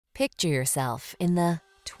Picture yourself in the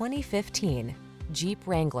 2015 Jeep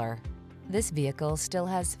Wrangler. This vehicle still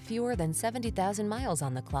has fewer than 70,000 miles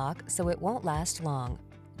on the clock, so it won't last long.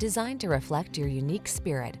 Designed to reflect your unique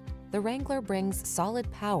spirit, the Wrangler brings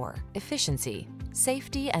solid power, efficiency,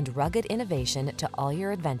 safety, and rugged innovation to all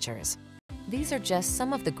your adventures. These are just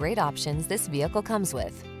some of the great options this vehicle comes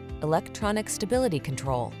with: electronic stability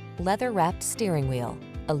control, leather-wrapped steering wheel,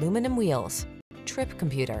 aluminum wheels, trip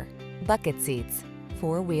computer, bucket seats,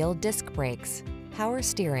 four-wheel disc brakes, power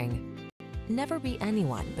steering. Never be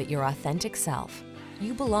anyone but your authentic self.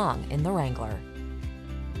 You belong in the Wrangler.